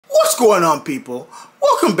going on, people?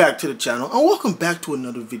 Welcome back to the channel and welcome back to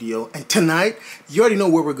another video. And tonight, you already know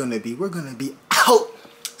where we're gonna be. We're gonna be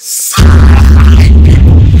outside,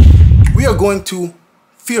 people. We are going to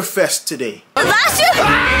Fear Fest today. We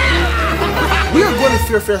are going to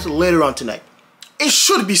Fear Fest later on tonight. It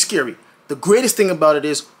should be scary. The greatest thing about it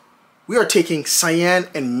is we are taking Cyan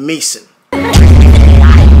and Mason. No, we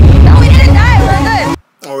didn't die. We're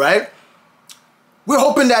good. All right. We're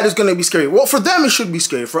hoping that it's going to be scary. Well, for them, it should be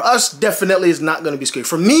scary. For us, definitely it's not going to be scary.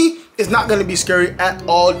 For me, it's not going to be scary at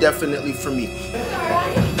all, definitely for me.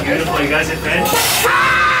 Beautiful, you guys in bed?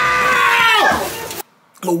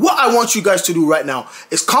 But what I want you guys to do right now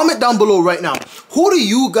is comment down below right now. Who do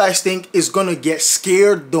you guys think is going to get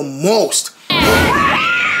scared the most?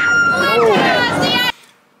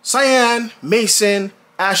 Cyan, Mason,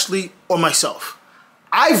 Ashley, or myself?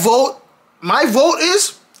 My vote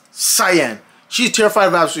is Cyan. She's terrified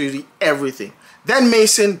of absolutely everything. Then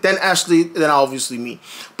Mason, then Ashley, then obviously me.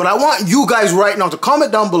 But I want you guys right now to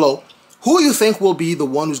comment down below who you think will be the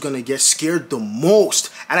one who's going to get scared the most.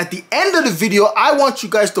 And at the end of the video, I want you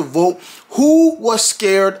guys to vote who was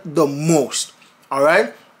scared the most. All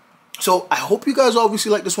right? So I hope you guys obviously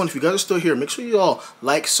like this one. If you guys are still here, make sure you all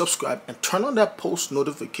like, subscribe, and turn on that post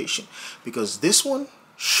notification, because this one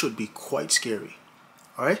should be quite scary.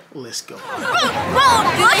 All right, let's go. Last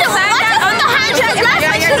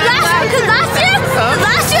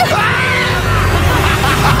year.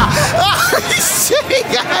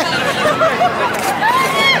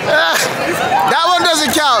 That one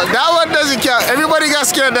doesn't count. That one doesn't count. Everybody got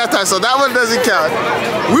scared that time, so that one doesn't count.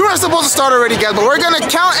 We were supposed to start already, guys, but we're gonna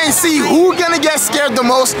count and see who's gonna get scared the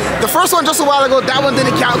most. The first one just a while ago, that one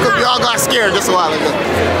didn't count because we all got scared just a while ago.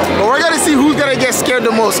 But we're gonna see who's gonna get scared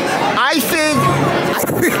the most. I think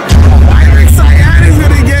Cyan is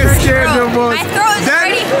gonna get scared the most. My throat is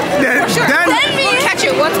ready. Then we'll catch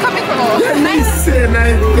it. What's coming from all? Mason,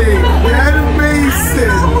 I think. That Mason.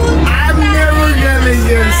 I'm never gonna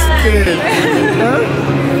get scared. Huh?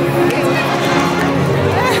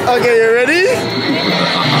 Okay, you ready?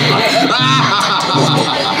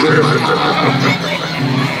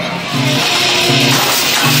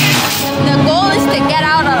 The goal is to get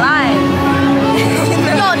out alive.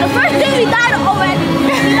 Yo, the first thing we died already.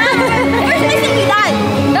 First mission we died.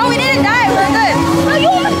 No, we didn't die. We're good. No, you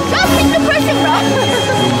almost hit the person, bro.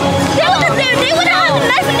 They would have had the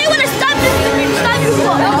knife and they would have stopped you.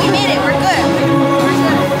 No, we made it. We're good.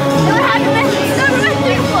 They would have the knife and stopped you.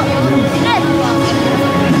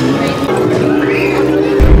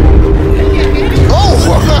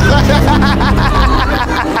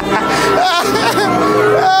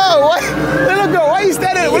 Oh, what? Little girl, why you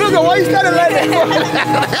standing? Little girl, why you standing like that?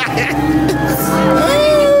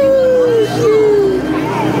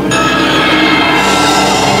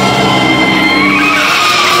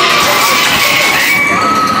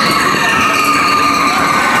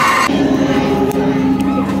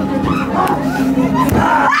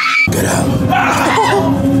 Get out.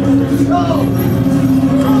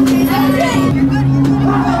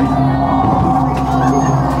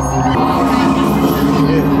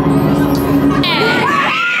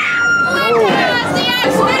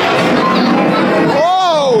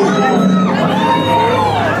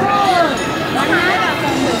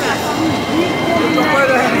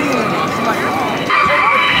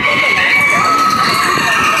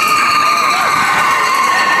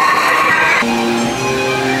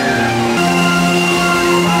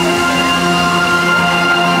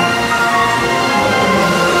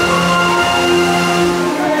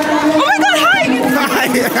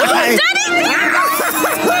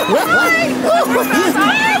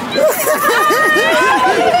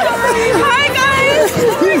 Hi guys!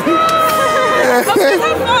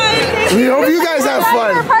 We hope you guys have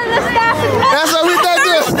fun. That's what we done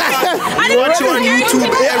do. I watch you on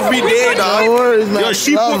YouTube every day, dog. No worries, man. Yo,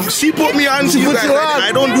 she put me on to you guys.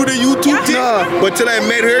 I don't do the YouTube thing, but till I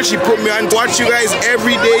met her, she put me on. Watch you guys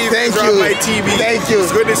every day. Thank you. On my TV. Thank you.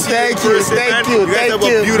 It's good to see you. Thank you. You guys have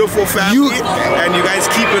a beautiful family, and you guys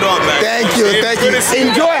keep it up, man. Thank you.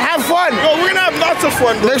 Enjoy. Have fun. Yo, we're gonna have lots of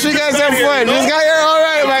fun. Make sure you guys have fun. This guy here, all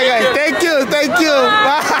right, my guy. Thank you.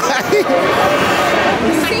 Bye.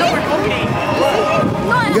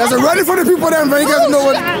 You guys are running for the people there, man. You guys know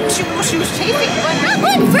what. She was chasing, but I'm not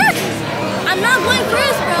going first. I'm not going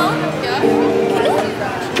first, bro.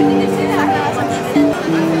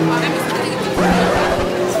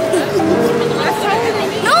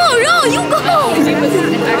 No, you go.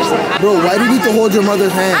 Bro, why do you need to hold your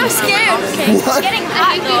mother's hand? I'm scared. Okay. What? It's getting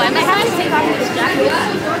hot though. I might have to take off this jacket.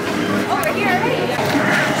 Over here.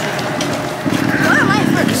 Why am I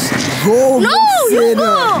first? Go. No, you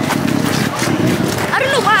go. I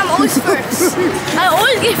don't know why I'm always I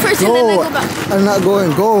always get first and then I go back. I'm not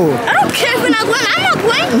going. Go. I don't care if we're not going. I'm not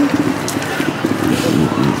going.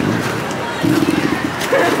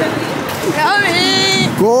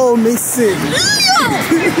 Go, Mason. How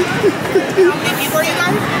many people are you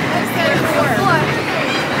guys? Four.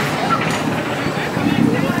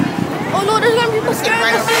 Oh no, there's gonna be people staring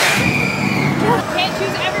at us. Can't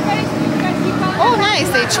choose everybody, so you guys keep calling. Oh, nice.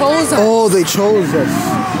 They chose us. Oh, they chose us.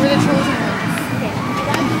 We're the chosen ones.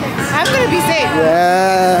 I'm gonna be safe.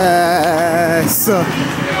 Yes.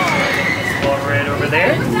 Walk right over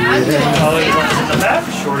there. All the ones in the back,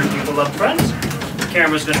 shorter people up front. The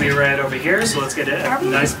camera's going to be right over here, so let's get a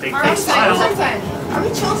nice big face smile. Are we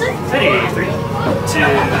chosen? Ready? 3, 2, 1.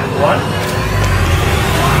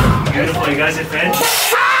 Beautiful, you guys advance.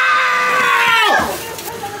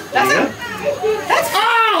 That's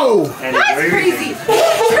Ow! And That's enjoy your crazy. evening.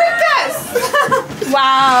 Tricked us.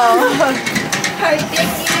 Wow. Thank you.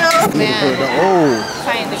 Man. Oh.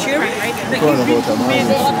 Fine, the cheer right there.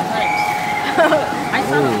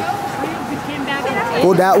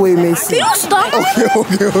 Go that way, Mason. Can you stop? Okay.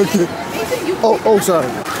 Oh, sorry. See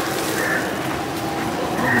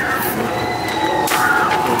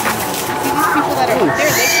these people that are up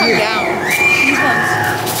there, they come down. These ones.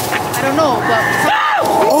 I don't know, but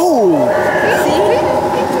Oh!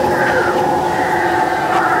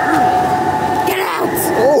 Get out.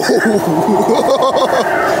 Oh!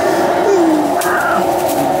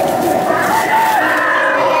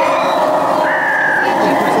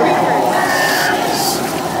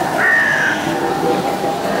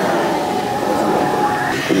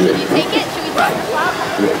 Should you take it? Should we take the flop?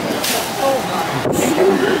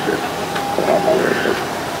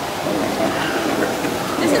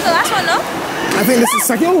 This is the last one, no? I think this is the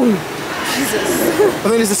second one. Jesus. I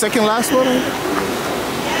think this is the second last one.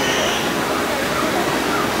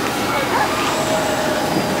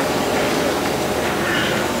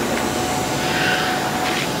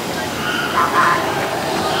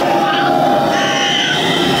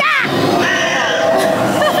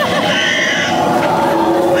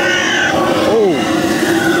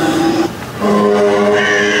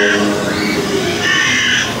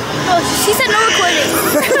 She said no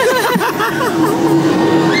recording.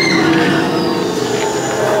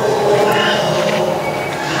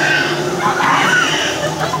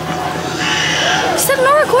 She said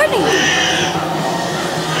no recording.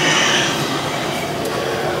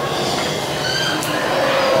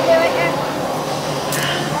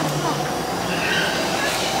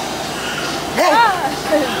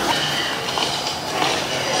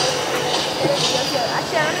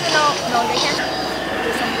 Actually, I don't even know. No, they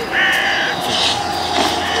can't.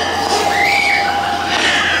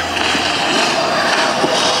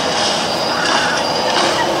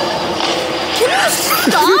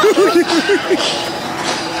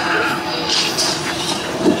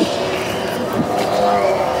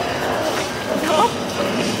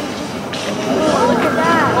 Look at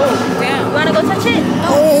that. oh, damn. You wanna go touch it?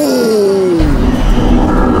 Oh!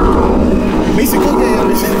 Mason, go get it.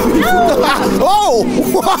 Oh!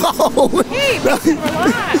 Wow! Hey, Mason,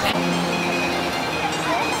 relax.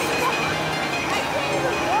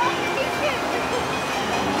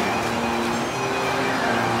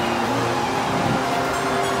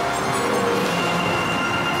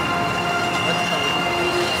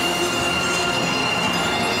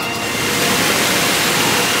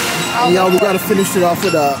 Yeah, we gotta finish it off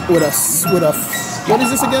with a what is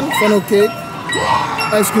this again? Funnel cake,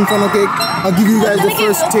 ice cream funnel cake. I'll give you guys the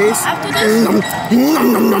first taste. After this? Nom, nom,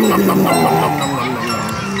 nom, nom, nom, nom, nom, nom, nom, nom, nom.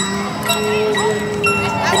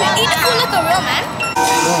 Eat the food like a real man.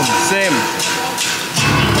 Same.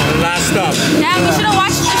 The last stop. Yeah, we should have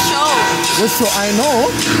watched the show. Just so I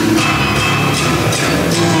know.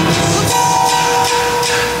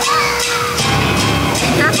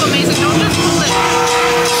 Careful, Mason. Don't just pull it.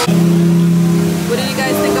 What do you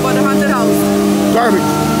guys think about the haunted house? Garbage.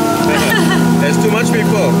 There's too much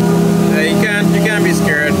people. You can't be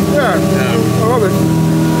scared. Yeah. Rubbish.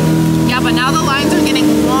 Yeah, but now the lines are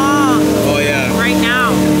getting long. Oh yeah. Right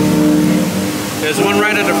now. There's one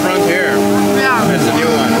right at the front here. Yeah. There's a new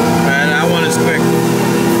one. And that one is quick.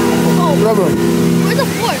 Rubber. Where's the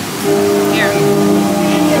floor? Here.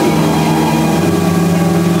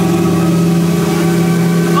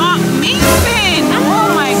 Oh, Mason!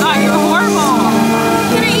 Oh my god, you're horrible.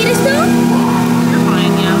 Can I eat it still? You're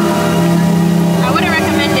fine, yeah. I wouldn't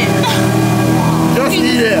recommend it. Just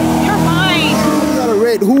eat it. You're fine. You gotta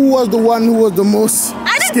rate who was the one who was the most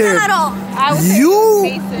I didn't scared. at all. I would say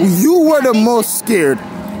You were the most scared.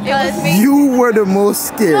 It was Mason. You were the most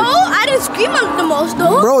scared. No, I didn't scream the most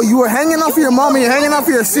though. Bro, you were hanging off your mom and you're hanging off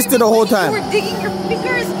your sister the whole You time. were digging your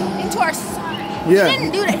fingers into our side. Yeah. He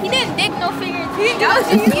didn't do that. He didn't dig no fingers. That was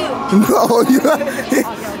just you. No,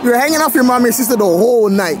 you're hanging off your mom and your sister the whole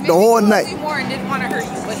night. The whole night. More and didn't want to hurt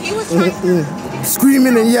you, but he was trying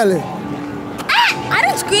Screaming and yelling. I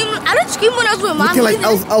didn't scream. I didn't scream when I was with mom. Looking like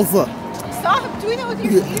Alpha. Stop doing that with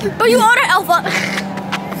your ear. But you ordered Alpha.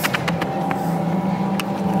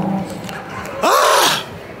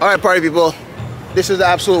 All right, party people. This is the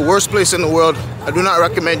absolute worst place in the world. I do not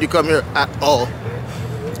recommend you come here at all.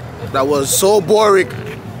 That was so boring.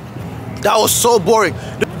 That was so boring.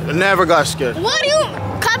 I never got scared. What do you?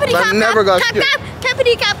 Cappity I cap. never got cap, scared.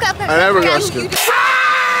 Cappity cap. I never got scared.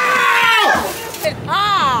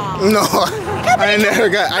 Ah. No, I never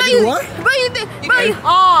got. I did what? Bro, you did. Bro, you.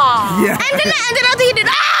 Yeah. And then after you did.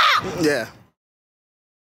 Ah. Yeah.